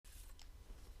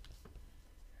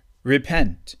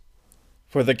Repent,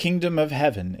 for the kingdom of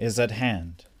heaven is at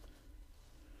hand.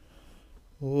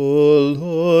 O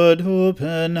Lord,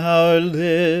 open our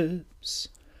lips,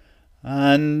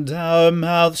 and our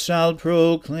mouth shall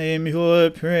proclaim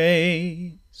your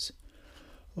praise.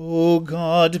 O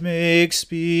God, make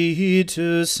speed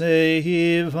to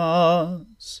save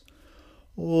us.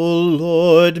 O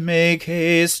Lord, make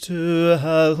haste to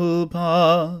help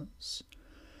us.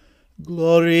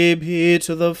 Glory be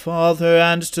to the Father,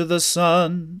 and to the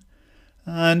Son,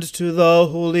 and to the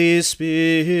Holy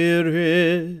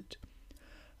Spirit,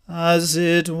 as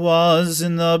it was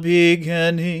in the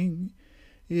beginning,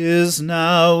 is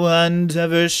now, and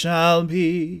ever shall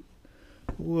be,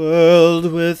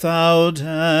 world without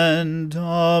end.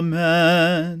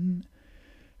 Amen.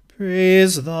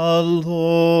 Praise the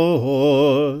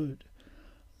Lord.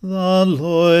 The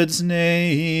Lord's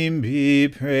name be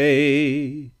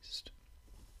praised.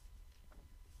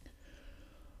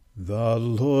 The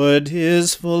Lord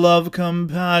is full of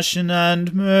compassion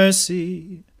and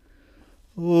mercy.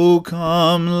 O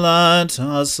come, let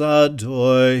us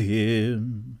adore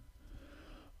him.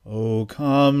 O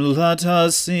come, let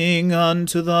us sing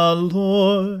unto the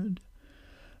Lord.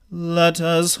 Let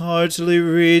us heartily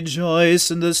rejoice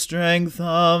in the strength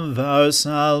of our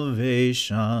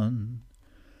salvation.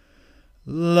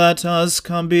 Let us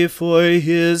come before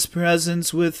his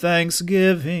presence with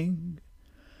thanksgiving,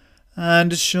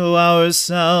 and show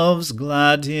ourselves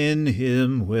glad in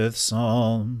him with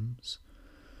psalms.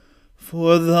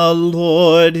 For the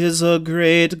Lord is a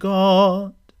great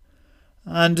God,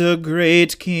 and a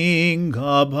great King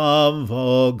above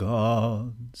all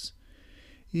gods.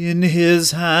 In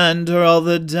his hand are all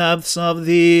the depths of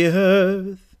the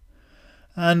earth,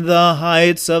 and the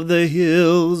heights of the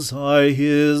hills are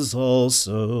his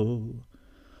also.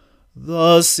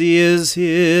 The sea is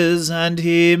his, and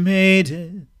he made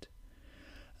it,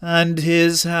 and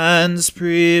his hands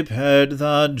prepared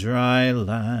the dry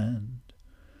land.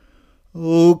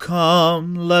 O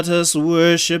come, let us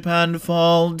worship and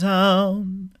fall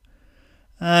down,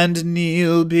 and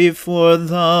kneel before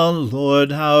the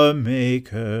Lord our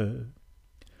Maker.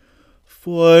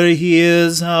 For he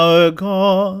is our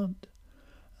God,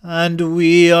 and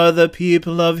we are the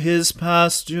people of his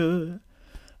pasture,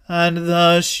 and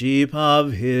the sheep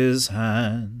of his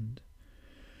hand.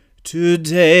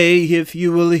 Today, if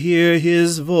you will hear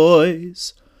his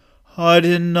voice,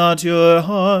 harden not your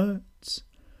hearts,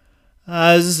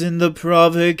 as in the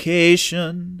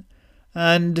provocation,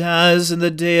 and as in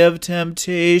the day of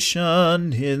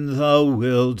temptation in the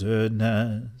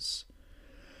wilderness,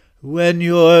 when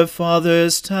your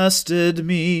fathers tested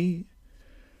me,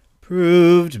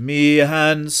 proved me,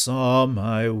 and saw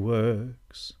my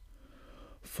works.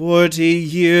 40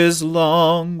 years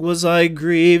long was I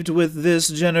grieved with this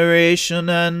generation,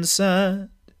 and said,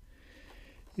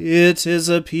 It is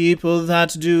a people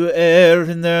that do err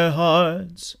in their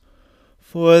hearts,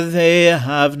 for they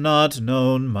have not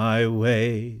known my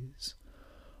ways,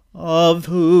 of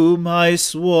whom I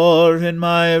swore in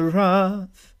my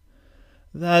wrath,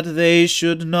 that they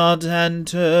should not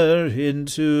enter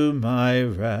into my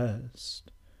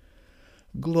rest.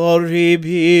 Glory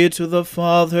be to the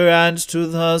Father, and to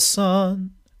the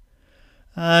Son,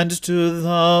 and to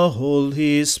the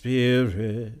Holy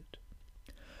Spirit,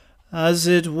 as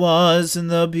it was in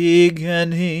the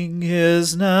beginning,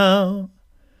 is now,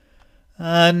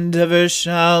 and ever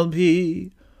shall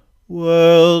be,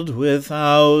 world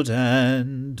without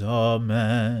end.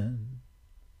 Amen.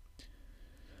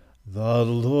 The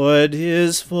Lord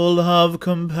is full of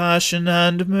compassion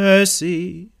and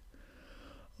mercy.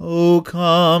 O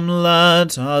come,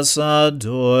 let us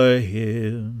adore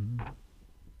him.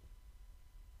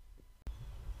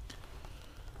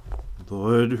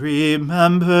 Lord,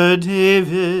 remember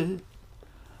David,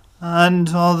 and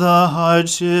all the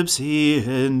hardships he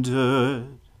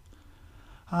endured,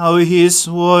 how he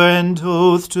swore an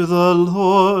oath to the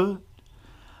Lord,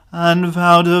 and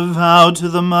vowed a vow to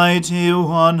the Mighty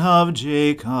One of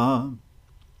Jacob.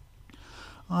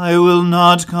 I will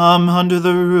not come under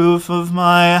the roof of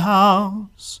my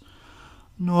house,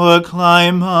 nor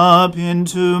climb up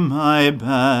into my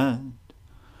bed.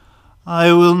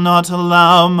 I will not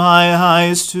allow my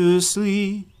eyes to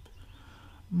sleep,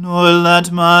 nor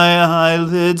let my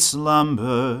eyelids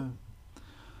slumber,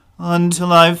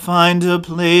 until I find a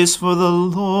place for the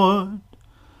Lord,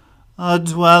 a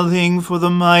dwelling for the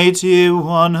Mighty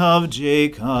One of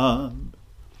Jacob.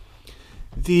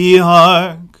 The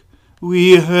ark,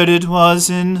 we heard it was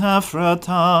in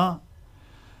Ephratah.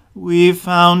 We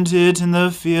found it in the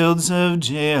fields of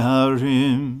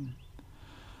Jearim.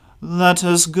 Let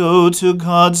us go to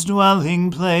God's dwelling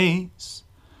place.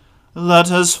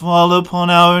 Let us fall upon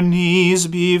our knees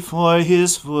before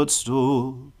his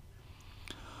footstool.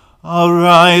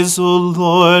 Arise, O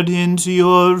Lord, into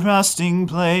your resting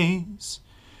place,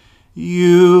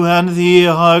 you and the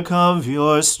ark of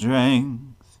your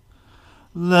strength.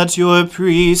 Let your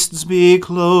priests be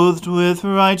clothed with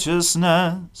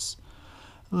righteousness.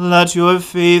 Let your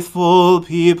faithful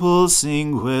people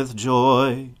sing with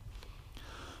joy.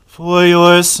 For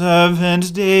your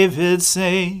servant David's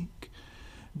sake,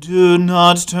 do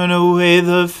not turn away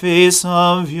the face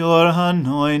of your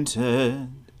anointed.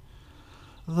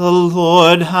 The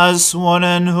Lord has sworn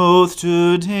an oath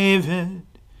to David.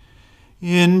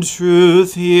 In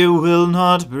truth he will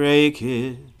not break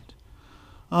it.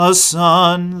 A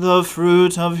son, the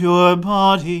fruit of your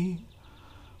body,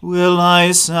 will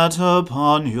I set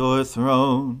upon your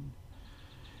throne.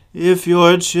 If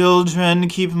your children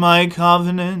keep my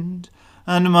covenant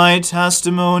and my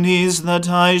testimonies that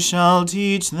I shall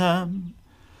teach them,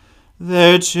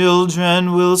 their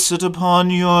children will sit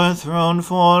upon your throne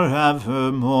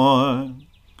forevermore.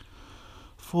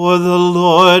 For the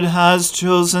Lord has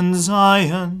chosen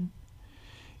Zion.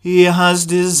 He has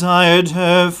desired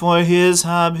her for his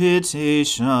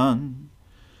habitation.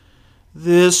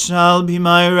 This shall be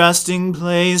my resting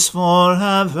place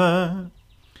forever.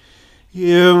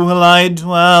 Here will I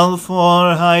dwell, for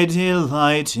I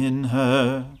delight in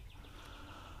her.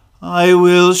 I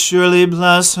will surely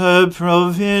bless her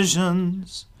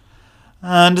provisions,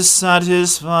 and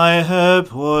satisfy her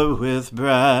poor with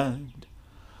bread.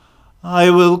 I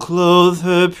will clothe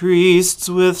her priests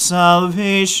with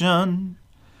salvation,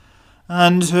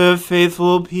 and her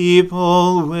faithful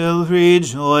people will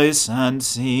rejoice and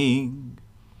sing.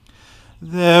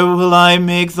 There will I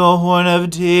make the horn of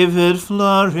David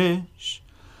flourish.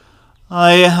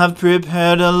 I have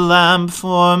prepared a lamp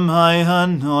for my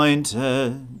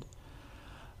anointed.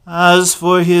 As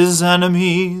for his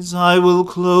enemies, I will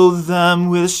clothe them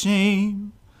with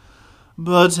shame,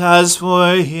 but as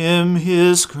for him,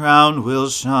 his crown will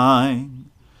shine.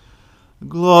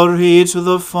 Glory to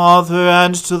the Father,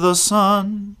 and to the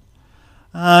Son,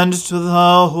 and to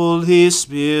the Holy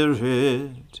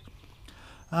Spirit,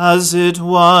 as it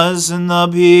was in the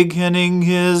beginning,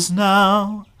 is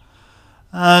now,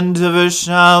 and ever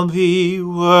shall be,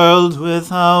 world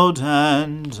without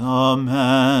end.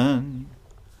 Amen.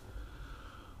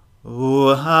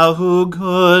 Oh, how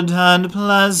good and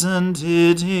pleasant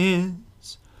it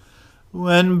is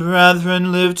when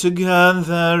brethren live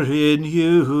together in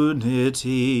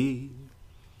unity.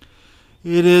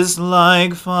 It is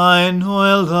like fine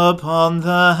oil upon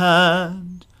the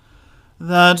head,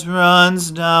 that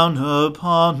runs down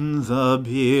upon the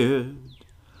beard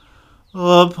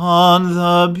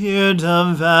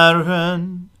of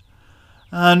Aaron,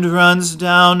 and runs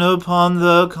down upon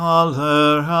the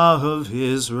collar of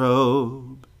his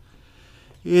robe.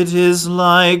 It is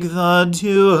like the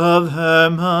dew of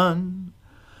Hermon,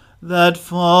 that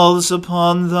falls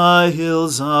upon the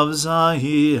hills of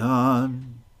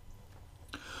Zion.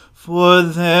 For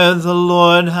there the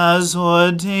Lord has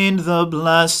ordained the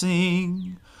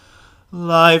blessing,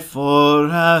 life forevermore.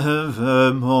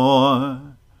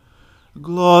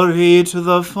 Glory to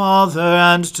the Father,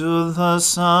 and to the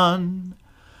Son,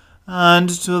 and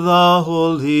to the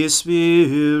Holy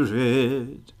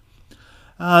Spirit,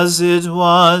 as it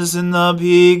was in the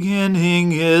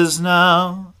beginning, is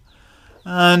now,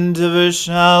 and ever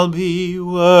shall be,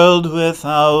 world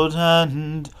without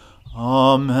end.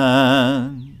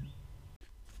 Amen.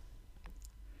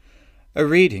 A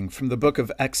reading from the book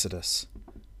of Exodus.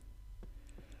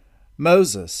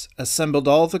 Moses assembled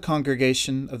all the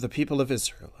congregation of the people of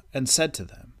Israel, and said to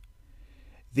them,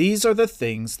 These are the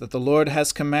things that the Lord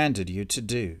has commanded you to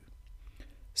do.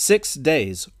 6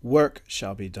 days work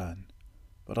shall be done,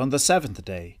 but on the 7th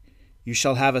day you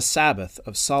shall have a Sabbath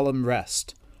of solemn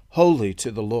rest, holy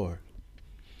to the Lord.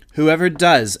 Whoever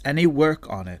does any work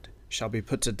on it shall be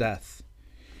put to death.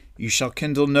 You shall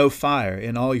kindle no fire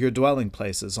in all your dwelling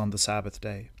places on the Sabbath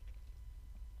day.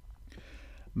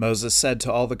 Moses said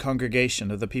to all the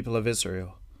congregation of the people of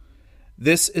Israel,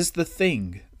 This is the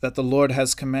thing that the Lord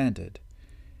has commanded.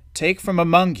 Take from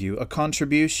among you a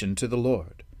contribution to the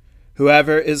Lord.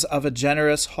 Whoever is of a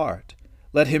generous heart,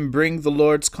 let him bring the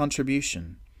Lord's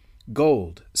contribution,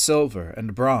 gold, silver,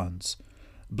 and bronze,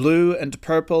 blue and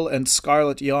purple and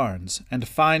scarlet yarns, and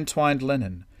fine twined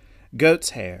linen, goat's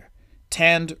hair,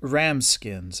 tanned ram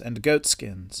skins and goat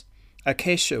skins,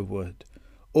 acacia wood,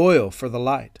 oil for the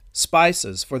light,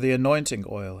 spices for the anointing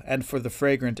oil and for the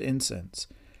fragrant incense,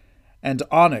 and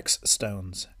onyx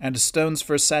stones, and stones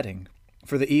for setting,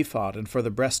 for the ephod and for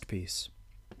the breastpiece.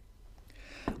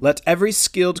 Let every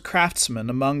skilled craftsman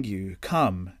among you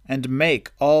come and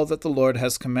make all that the Lord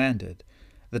has commanded,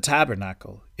 the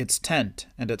tabernacle, its tent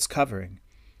and its covering,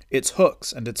 its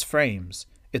hooks and its frames,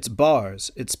 its bars,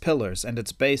 its pillars and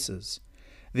its bases,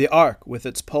 the ark with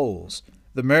its poles,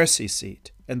 the mercy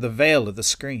seat, and the veil of the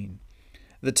screen,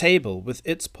 the table with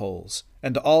its poles,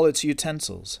 and all its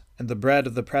utensils, and the bread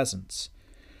of the presence,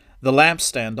 the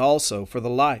lampstand also for the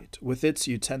light, with its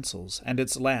utensils, and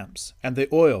its lamps, and the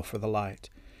oil for the light,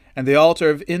 and the altar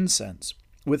of incense,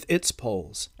 with its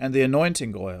poles, and the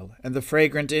anointing oil, and the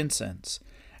fragrant incense,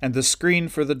 and the screen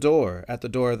for the door at the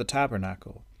door of the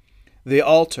tabernacle, the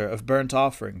altar of burnt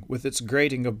offering, with its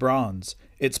grating of bronze,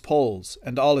 its poles,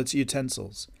 and all its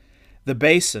utensils, the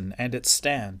basin and its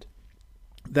stand,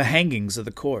 the hangings of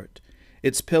the court,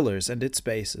 its pillars and its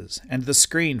bases, and the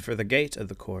screen for the gate of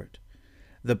the court,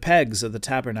 the pegs of the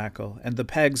tabernacle, and the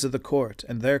pegs of the court,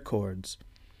 and their cords,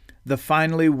 the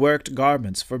finely worked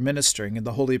garments for ministering in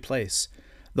the holy place,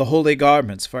 the holy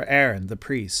garments for Aaron the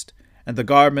priest, and the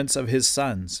garments of his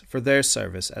sons for their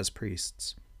service as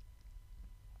priests.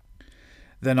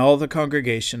 Then all the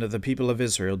congregation of the people of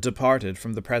Israel departed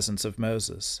from the presence of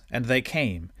Moses, and they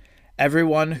came, every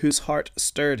one whose heart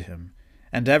stirred him,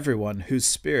 and every one whose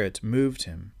spirit moved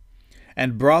him,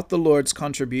 and brought the Lord's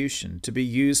contribution to be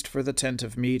used for the tent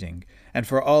of meeting, and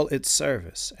for all its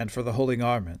service, and for the holy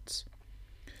garments.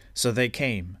 So they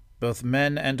came, both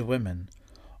men and women.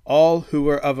 All who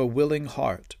were of a willing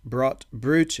heart brought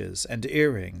brooches and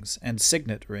earrings, and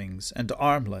signet rings, and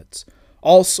armlets,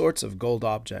 all sorts of gold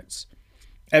objects,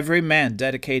 every man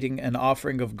dedicating an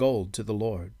offering of gold to the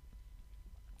Lord.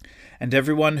 And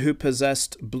everyone who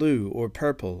possessed blue or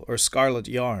purple or scarlet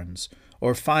yarns,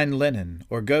 or fine linen,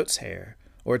 or goat's hair,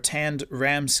 or tanned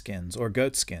ram skins or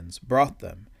goat skins, brought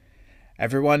them.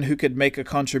 Everyone who could make a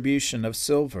contribution of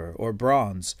silver or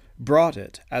bronze brought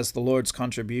it as the Lord's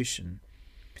contribution.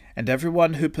 And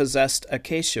everyone who possessed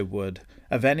acacia wood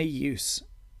of any use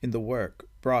in the work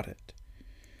brought it.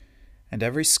 And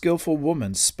every skillful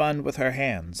woman spun with her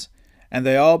hands, and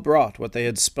they all brought what they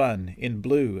had spun in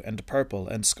blue and purple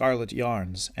and scarlet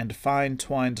yarns, and fine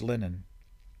twined linen.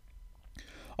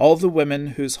 All the women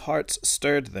whose hearts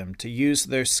stirred them to use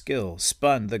their skill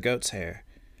spun the goat's hair.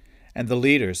 And the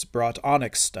leaders brought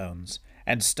onyx stones,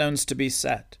 and stones to be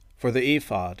set, for the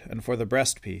ephod and for the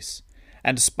breastpiece,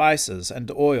 and spices and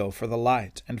oil for the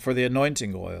light, and for the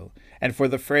anointing oil, and for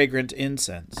the fragrant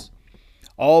incense.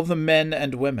 All the men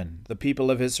and women, the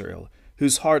people of Israel,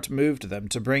 whose heart moved them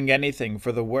to bring anything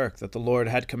for the work that the Lord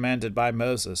had commanded by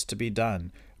Moses to be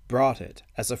done, brought it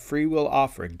as a freewill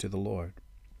offering to the Lord.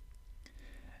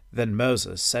 Then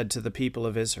Moses said to the people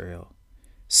of Israel,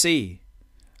 See,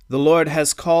 the Lord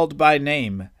has called by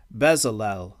name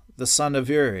Bezalel, the son of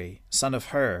Uri, son of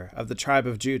Hur, of the tribe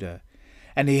of Judah,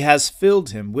 and he has filled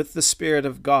him with the Spirit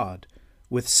of God,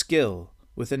 with skill,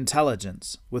 with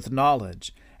intelligence, with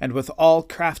knowledge, and with all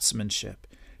craftsmanship,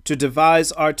 to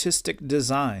devise artistic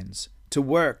designs, to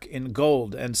work in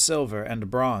gold and silver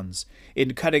and bronze,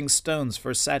 in cutting stones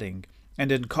for setting, and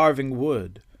in carving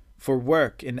wood, for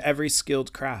work in every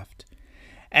skilled craft.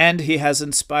 And he has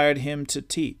inspired him to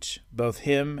teach, both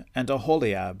him and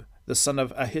Aholiab, the son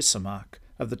of Ahisamach,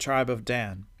 of the tribe of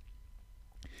Dan.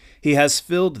 He has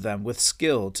filled them with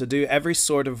skill to do every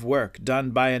sort of work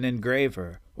done by an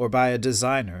engraver, or by a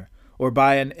designer, or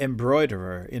by an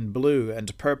embroiderer in blue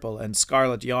and purple and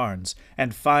scarlet yarns,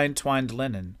 and fine twined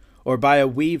linen, or by a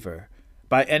weaver,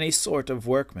 by any sort of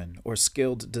workman or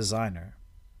skilled designer.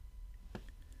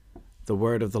 The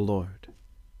word of the Lord.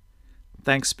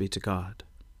 Thanks be to God.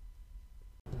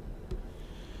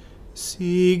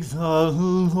 Seek the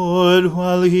Lord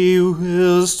while he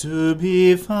wills to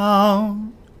be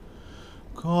found.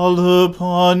 Call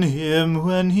upon him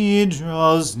when he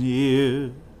draws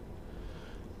near.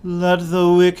 Let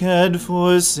the wicked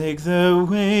forsake their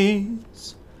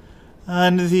ways,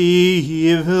 and the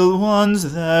evil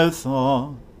ones their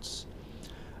thoughts.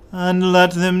 And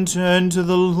let them turn to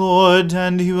the Lord,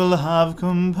 and he will have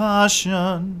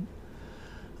compassion,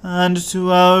 and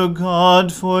to our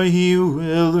God, for he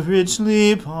will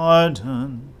richly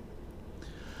pardon.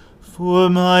 For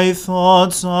my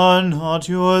thoughts are not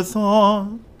your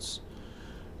thoughts,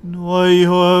 nor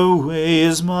your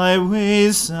ways my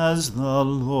ways, says the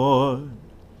Lord.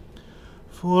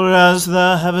 For as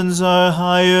the heavens are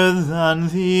higher than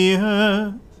the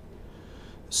earth,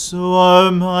 so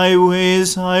are my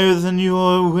ways higher than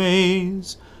your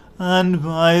ways, and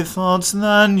my thoughts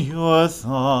than your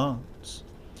thoughts.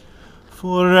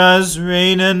 For as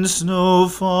rain and snow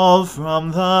fall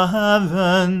from the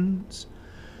heavens,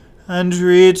 and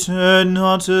return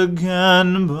not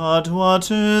again, but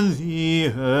water the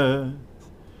earth,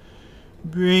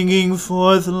 bringing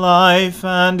forth life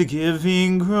and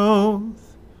giving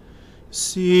growth,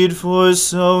 seed for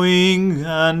sowing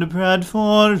and bread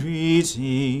for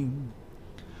eating.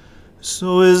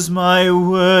 So is my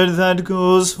word that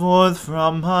goes forth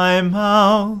from my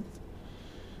mouth.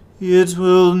 It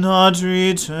will not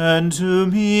return to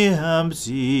me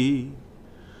empty,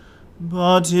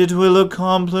 but it will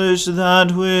accomplish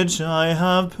that which I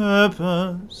have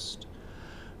purposed,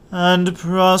 and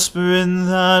prosper in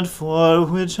that for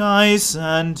which I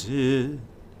sent it.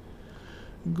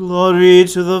 Glory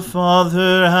to the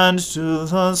Father, and to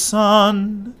the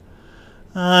Son,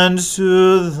 and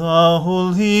to the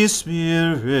Holy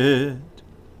Spirit,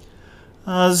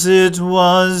 as it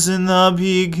was in the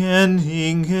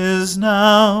beginning, is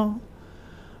now,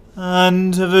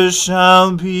 and ever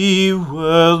shall be,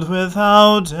 world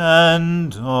without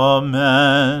end.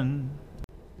 Amen.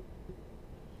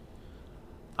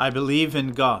 I believe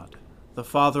in God, the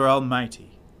Father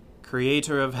Almighty,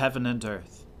 creator of heaven and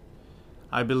earth.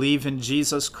 I believe in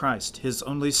Jesus Christ, his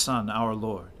only Son, our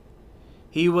Lord.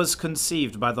 He was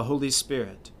conceived by the Holy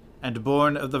Spirit and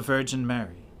born of the Virgin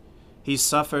Mary. He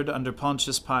suffered under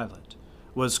Pontius Pilate,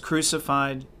 was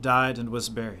crucified, died, and was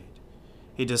buried.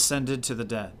 He descended to the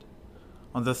dead.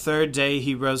 On the third day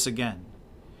he rose again.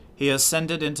 He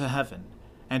ascended into heaven,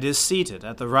 and is seated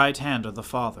at the right hand of the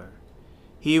Father.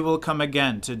 He will come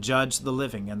again to judge the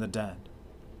living and the dead.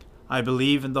 I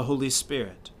believe in the Holy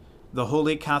Spirit, the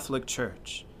Holy Catholic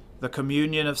Church, the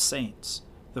communion of saints,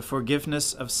 the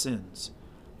forgiveness of sins,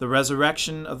 the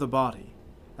resurrection of the body,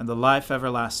 and the life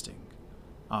everlasting.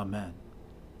 Amen.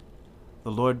 The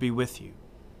Lord be with you.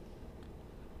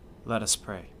 Let us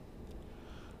pray.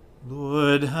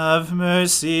 Lord, have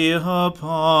mercy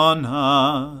upon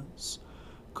us.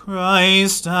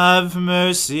 Christ, have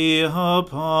mercy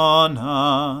upon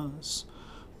us.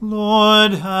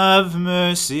 Lord, have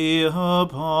mercy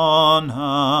upon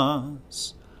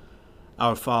us.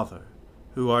 Our Father,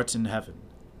 who art in heaven,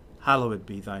 hallowed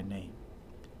be thy name.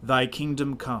 Thy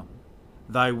kingdom come,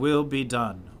 thy will be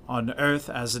done, on earth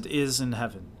as it is in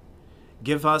heaven.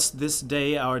 Give us this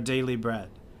day our daily bread,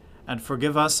 and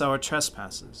forgive us our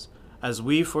trespasses, as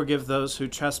we forgive those who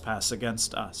trespass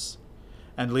against us.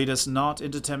 And lead us not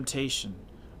into temptation,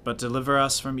 but deliver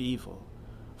us from evil.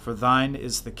 For thine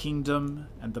is the kingdom,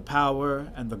 and the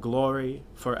power, and the glory,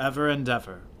 forever and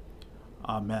ever.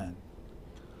 Amen.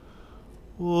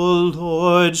 O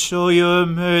Lord, show your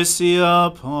mercy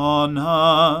upon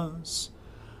us,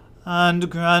 and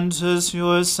grant us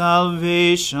your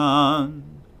salvation.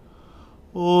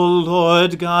 O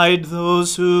Lord, guide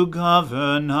those who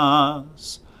govern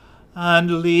us,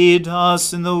 and lead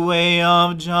us in the way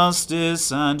of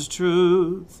justice and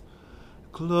truth.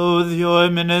 Clothe your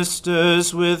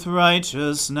ministers with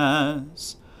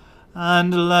righteousness,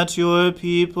 and let your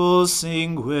people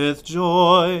sing with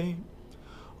joy.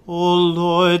 O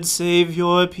Lord, save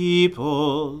your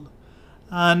people,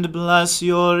 and bless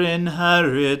your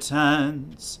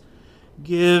inheritance.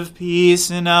 Give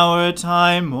peace in our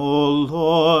time, O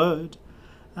Lord,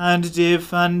 and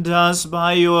defend us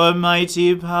by your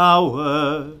mighty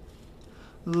power.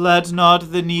 Let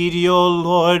not the needy, O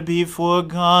Lord, be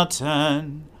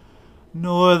forgotten,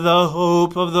 nor the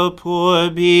hope of the poor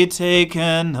be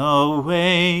taken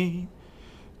away.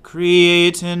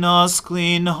 Create in us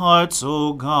clean hearts,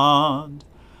 O God,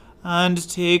 and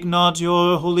take not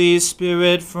your Holy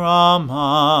Spirit from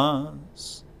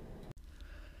us.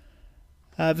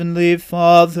 Heavenly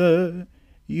Father,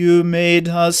 you made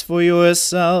us for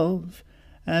yourself,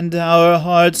 and our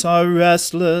hearts are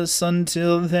restless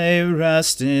until they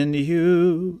rest in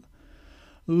you.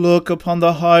 Look upon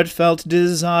the heartfelt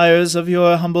desires of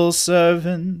your humble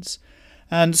servants,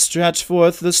 and stretch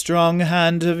forth the strong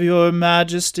hand of your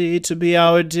majesty to be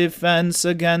our defense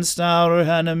against our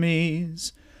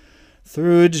enemies.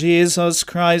 Through Jesus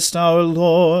Christ our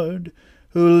Lord,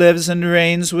 who lives and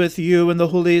reigns with you in the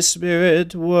Holy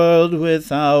Spirit, world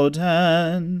without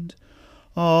end.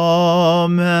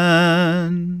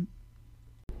 Amen.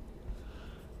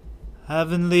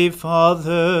 Heavenly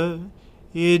Father,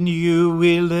 in you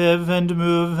we live and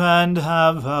move and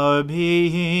have our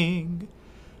being.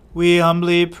 We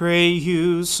humbly pray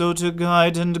you so to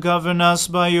guide and govern us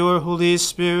by your Holy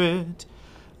Spirit,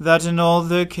 that in all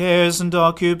the cares and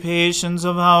occupations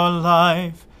of our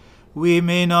life we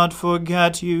may not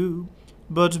forget you,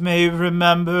 but may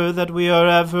remember that we are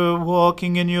ever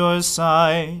walking in your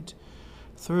sight.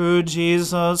 Through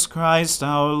Jesus Christ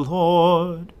our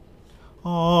Lord.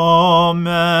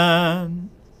 Amen.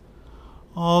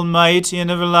 Almighty and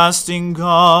everlasting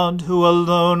God, who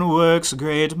alone works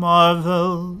great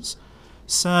marvels,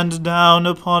 Send down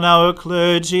upon our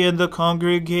clergy and the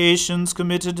congregations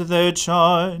committed to their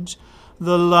charge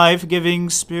the life-giving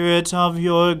Spirit of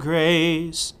your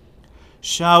grace.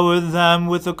 Shower them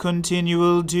with the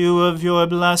continual dew of your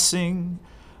blessing,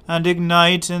 and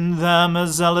ignite in them a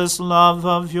zealous love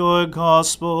of your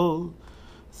gospel.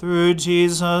 Through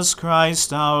Jesus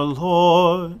Christ our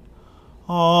Lord.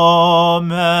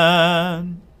 Amen.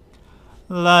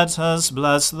 Let us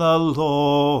bless the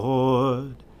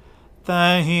Lord.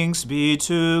 Thanks be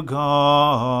to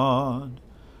God.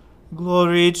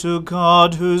 Glory to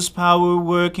God, whose power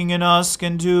working in us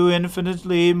can do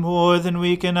infinitely more than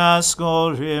we can ask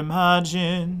or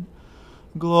imagine.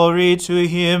 Glory to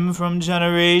him from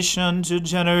generation to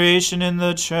generation in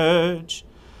the church,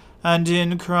 and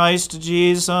in Christ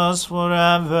Jesus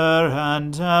forever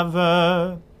and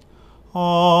ever.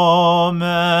 Amen.